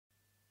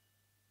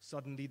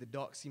Suddenly, the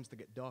dark seems to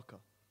get darker,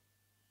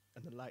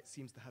 and the light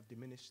seems to have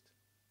diminished.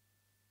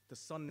 The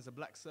sun is a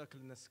black circle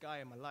in the sky,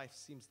 and my life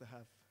seems to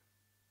have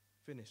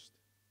finished.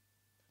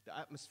 The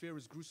atmosphere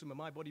is gruesome, and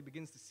my body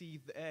begins to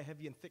seethe, the air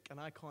heavy and thick,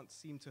 and I can't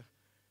seem to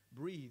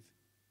breathe.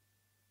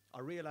 I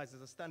realize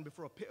as I stand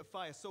before a pit of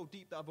fire so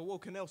deep that I've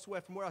awoken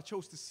elsewhere from where I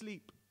chose to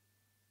sleep.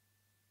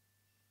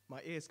 My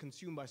ears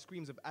consumed by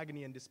screams of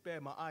agony and despair,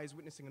 my eyes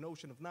witnessing an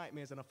ocean of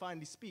nightmares, and I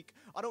finally speak.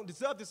 I don't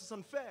deserve this, it's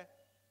unfair.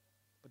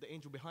 But the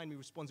angel behind me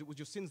responds, it was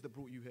your sins that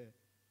brought you here.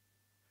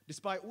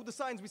 Despite all the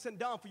signs we sent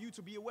down for you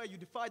to be aware, you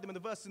defied them, and the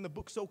verses in the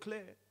book so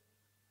clear.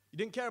 You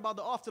didn't care about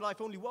the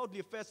afterlife, only worldly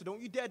affairs, so don't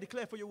you dare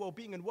declare for your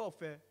well-being and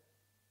welfare.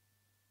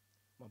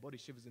 My body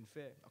shivers in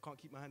fear. I can't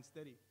keep my hands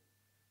steady.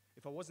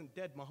 If I wasn't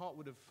dead, my heart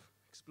would have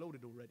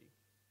exploded already.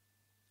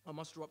 I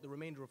muster up the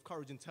remainder of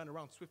courage and turn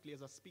around swiftly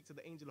as I speak to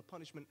the angel of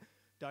punishment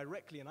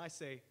directly, and I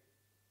say,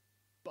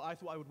 but I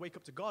thought I would wake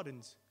up to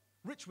gardens,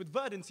 rich with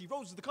verdancy,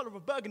 roses the color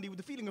of burgundy with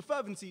the feeling of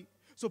fervency.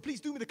 So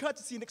please do me the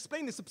courtesy and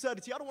explain this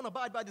absurdity. I don't want to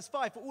abide by this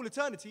fire for all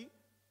eternity.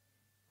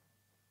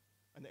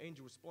 And the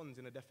angel responds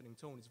in a deafening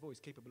tone, his voice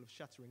capable of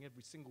shattering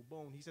every single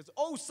bone. He says,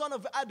 "Oh, son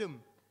of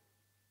Adam,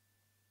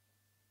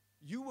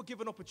 you were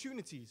given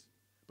opportunities,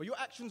 but your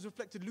actions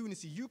reflected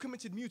lunacy. You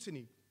committed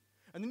mutiny.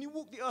 And then you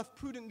walked the earth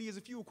prudently as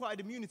if you acquired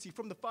immunity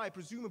from the fire,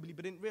 presumably,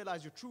 but didn't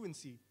realize your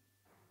truancy."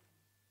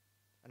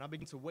 And I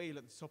begin to wail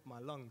at the top of my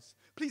lungs.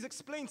 Please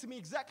explain to me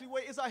exactly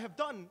what it is I have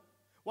done.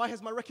 Why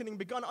has my reckoning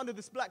begun under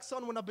this black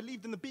sun when I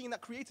believed in the being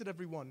that created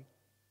everyone?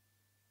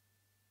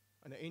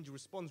 And the angel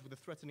responds with a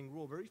threatening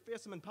roar, very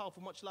fearsome and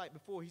powerful, much like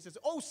before. He says,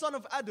 "Oh, son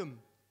of Adam,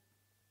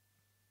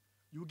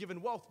 you were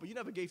given wealth, but you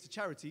never gave to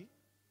charity.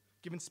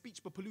 Given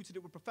speech, but polluted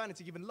it with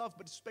profanity. Given love,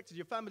 but disrespected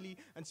your family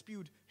and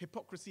spewed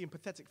hypocrisy and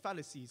pathetic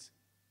fallacies.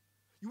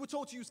 You were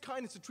told to use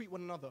kindness to treat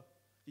one another,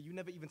 yet you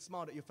never even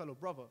smiled at your fellow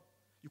brother.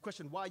 You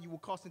questioned why you were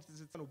cast into this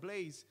eternal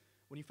blaze.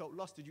 When you felt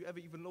lost, did you ever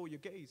even lower your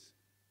gaze?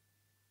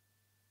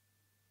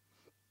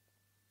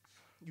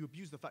 You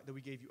abused the fact that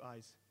we gave you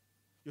eyes.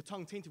 Your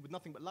tongue tainted with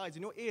nothing but lies,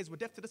 and your ears were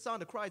deaf to the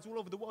sound of cries all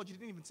over the world. You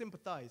didn't even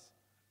sympathize.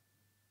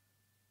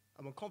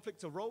 And when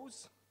conflict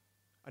arose,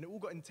 and it all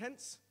got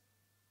intense,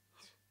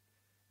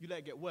 you let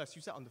it get worse.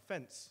 You sat on the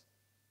fence.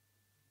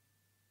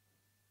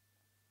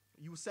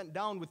 You were sent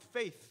down with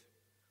faith,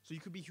 so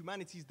you could be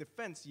humanity's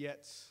defense,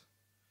 yet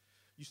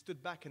you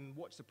stood back and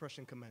watched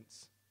oppression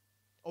commence.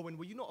 Oh, and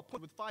were you not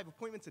appointed with 5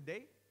 appointments a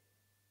day?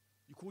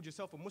 You called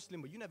yourself a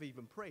Muslim, but you never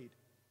even prayed.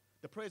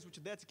 The prayers which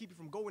are there to keep you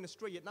from going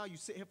astray, yet now you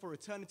sit here for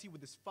eternity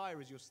with this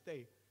fire as your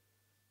stay.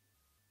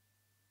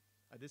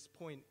 At this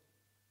point,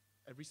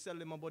 every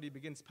cell in my body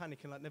begins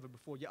panicking like never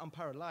before, yet I'm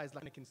paralyzed,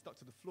 like panicking stuck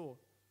to the floor.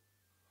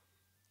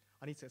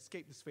 I need to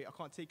escape this fate, I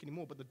can't take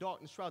anymore, but the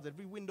darkness shrouds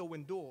every window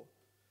and door.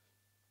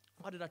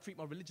 Why did I treat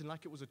my religion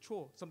like it was a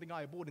chore, something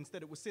I abhorred?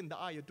 Instead it was sin that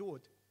I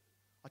adored.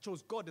 I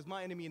chose God as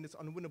my enemy in this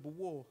unwinnable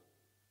war,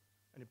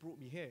 and it brought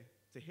me here,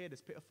 to hear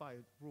this pit of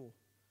fire roar.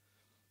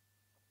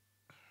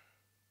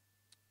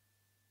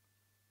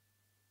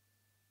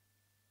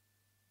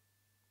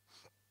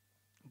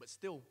 But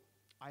still,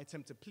 I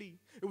attempt to plea.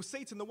 It was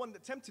Satan, the one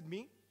that tempted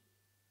me.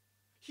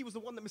 He was the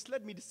one that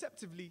misled me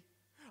deceptively.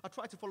 I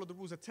tried to follow the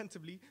rules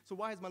attentively, so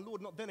why has my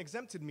Lord not then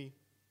exempted me?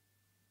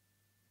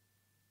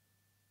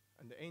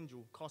 And the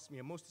angel casts me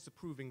a most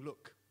disapproving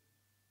look.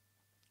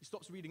 He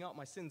stops reading out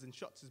my sins and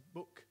shuts his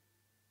book.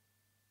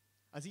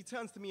 As he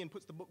turns to me and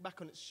puts the book back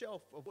on its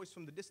shelf, a voice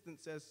from the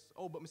distance says,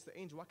 "Oh, but Mr.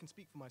 Angel, I can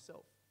speak for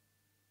myself."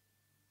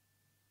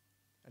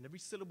 And every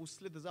syllable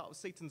slithers out of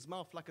Satan's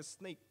mouth like a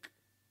snake,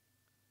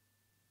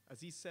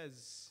 as he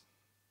says,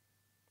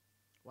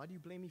 "Why do you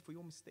blame me for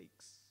your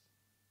mistakes?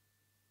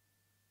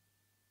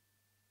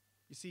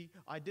 You see,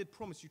 I did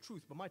promise you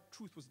truth, but my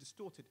truth was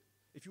distorted.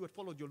 If you had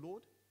followed your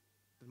Lord,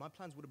 then my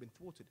plans would have been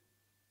thwarted.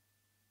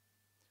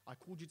 I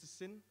called you to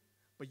sin,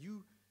 but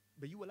you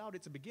allowed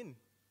it to begin.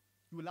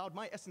 You allowed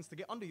my essence to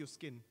get under your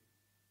skin.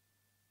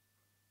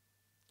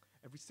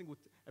 Every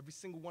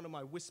single one of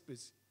my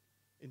whispers,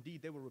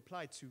 indeed, they were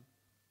replied to.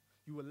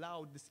 You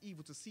allowed this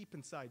evil to seep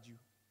inside you.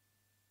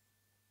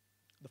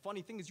 The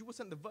funny thing is, you were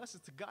sent the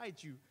verses to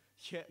guide you,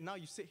 yet now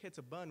you sit here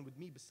to burn with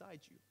me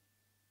beside you.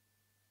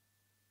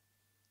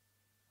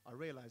 I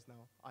realize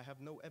now I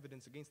have no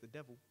evidence against the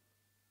devil.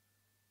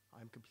 I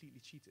am completely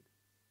cheated.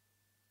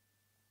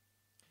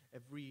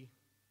 Every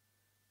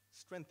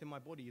strength in my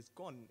body is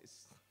gone.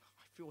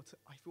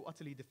 I feel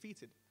utterly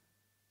defeated.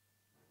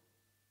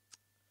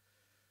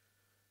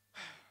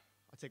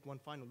 I take one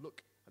final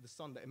look at the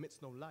sun that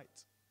emits no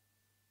light.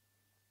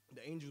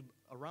 The angels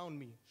around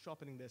me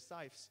sharpening their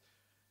scythes.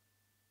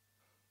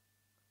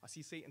 I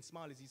see Satan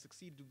smile as he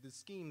succeeded with his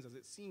schemes, as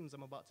it seems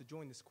I'm about to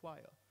join this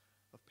choir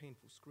of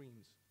painful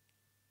screams.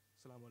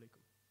 Assalamu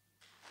alaikum.